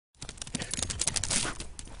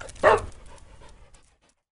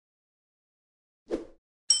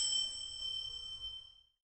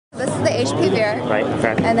is the HP Veer. Right,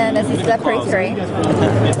 okay. And then this is the Pre 3.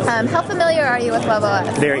 How familiar are you with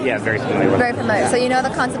WebOS? Very familiar with it. Very familiar. So you know the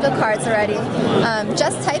concept of cards already.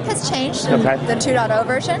 Just Type has changed, okay. The 2.0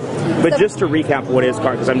 version. But so, just to recap, what is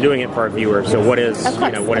cards? Because I'm doing it for our viewers. So what is,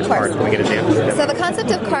 what is cards? Can we get a example? So the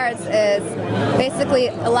concept of cards is basically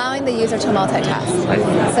allowing the user to multitask.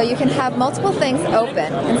 Right. So you can have multiple things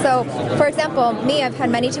open. And so, for example, me, I've had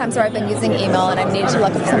many times where I've been using email and I've needed to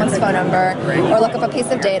look up someone's phone number or look up a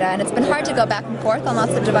piece of data, and it's been hard to go back and forth on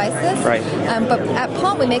lots of devices. Right. But at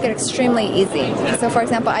Palm, we make it extremely easy. So, for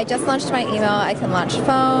example, I just launched my email. I can launch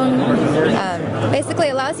phone. Basically,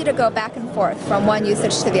 it allows you to go back and forth from one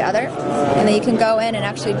usage to the other, and then you can go in and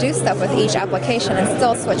actually do stuff with each application and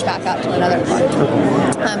still switch back out to another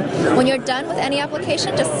one. When you're done with any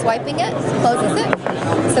application, just swiping it closes it.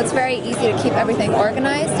 So it's very easy to keep everything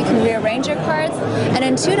organized. You can rearrange your cards, and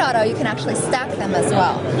in 2.0 you can actually stack them as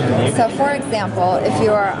well. So for example, if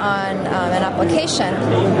you are on an application,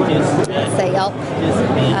 let's say Yelp,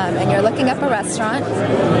 and you're looking up a restaurant,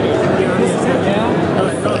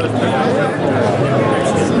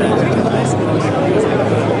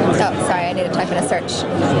 oh, sorry, I need to type in a search.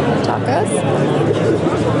 Tacos.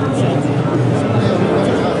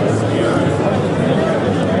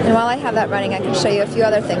 And while I have that running, I can show you a few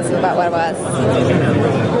other things about WebOS.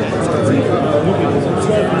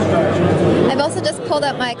 I've also just pulled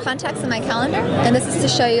up my contacts in my calendar, and this is to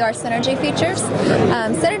show you our Synergy features.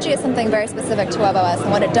 Synergy is something very specific to WebOS,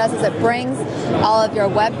 and what it does is it brings all of your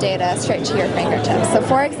web data straight to your fingertips. So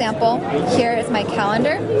for example, here is my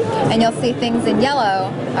calendar, and you'll see things in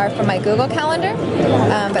yellow are from my Google Calendar,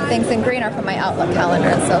 but things in green are from my Outlook calendar,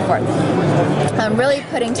 and so forth. Really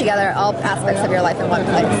putting together all aspects of your life in one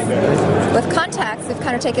place. With contacts, we've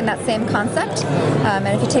kind of taken that same concept, and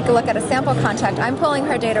if you take a look at a sample contact, I'm pulling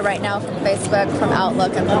her data right now from Facebook, from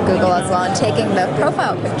Outlook, and from Google as well, and taking the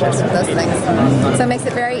profile pictures of those things. So it makes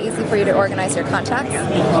it very easy for you to organize your contacts.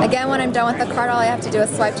 Again, when I'm done with the card, all I have to do is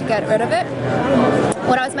swipe to get rid of it.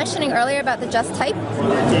 What I was mentioning earlier about the Just Type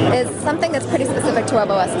is something that's pretty specific to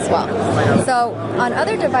WebOS as well. So on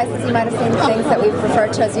other devices, you might have seen things that we've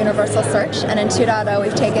referred to as universal search, and in 2.0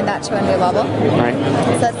 we've taken that to a new level. Right.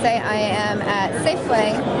 So let's say I am at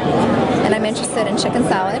Safeway and I'm interested in chicken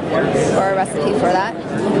salad or a recipe for that.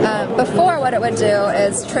 Before, what it would do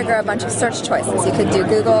is trigger a bunch of search choices. You could do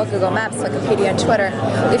Google, Google Maps, Wikipedia, and Twitter.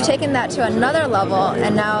 We've taken that to another level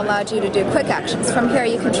and now allowed you to do quick actions. From here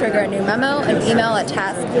you can trigger a new memo, an email, a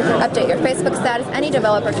task, update your Facebook status. Any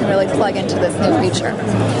developer can really plug into this new feature.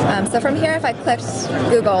 So from here, if I clicked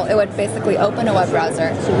Google, it would basically open a web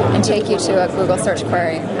browser and take you to a Google search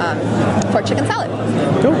query for chicken salad.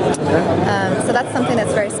 Cool. So that's something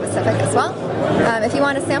that's very specific as well. If you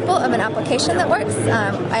want a sample of an application that works,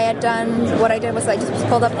 what I did was I just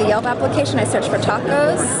pulled up the Yelp application, I searched for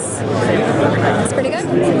tacos. It's pretty good.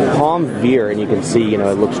 Palm Veer, and you can see,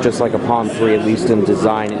 it looks just like a Palm 3, at least in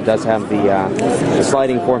design. It does have the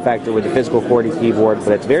sliding form factor with the physical QWERTY keyboard,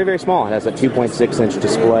 but it's very, very small. It has a 2.6-inch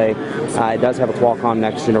display. It does have a Qualcomm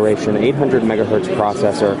next generation 800 megahertz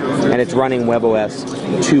processor, and it's running WebOS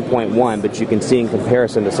 2.1, but you can see in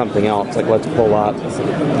comparison to something else, like let's pull up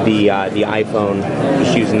the iPhone,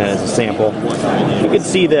 just using that as a sample. You can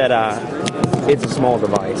see that it's a small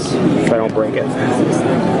device, if I don't break it.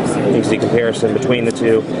 You can see comparison between the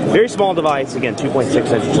two. Very small device, again,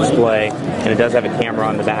 2.6-inch display, and it does have a camera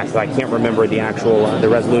on the back, so I can't remember the actual the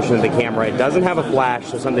resolution of the camera. It doesn't have a flash,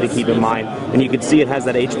 so something to keep in mind. And you can see it has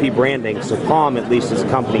that HP branding, so Palm, at least as a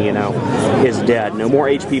company, is dead. No more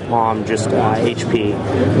HP Palm, just HP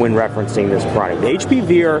when referencing this product. The HP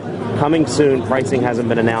Veer coming soon. Pricing hasn't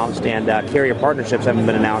been announced, and carrier partnerships haven't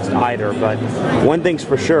been announced either. But one thing's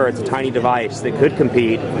for sure, it's a tiny device that could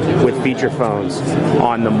compete with feature phones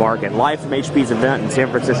on the market. Live from HP's event in San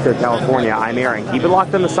Francisco, California, I'm Aaron. Keep it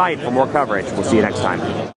locked on the site for more coverage. We'll see you next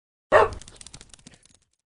time.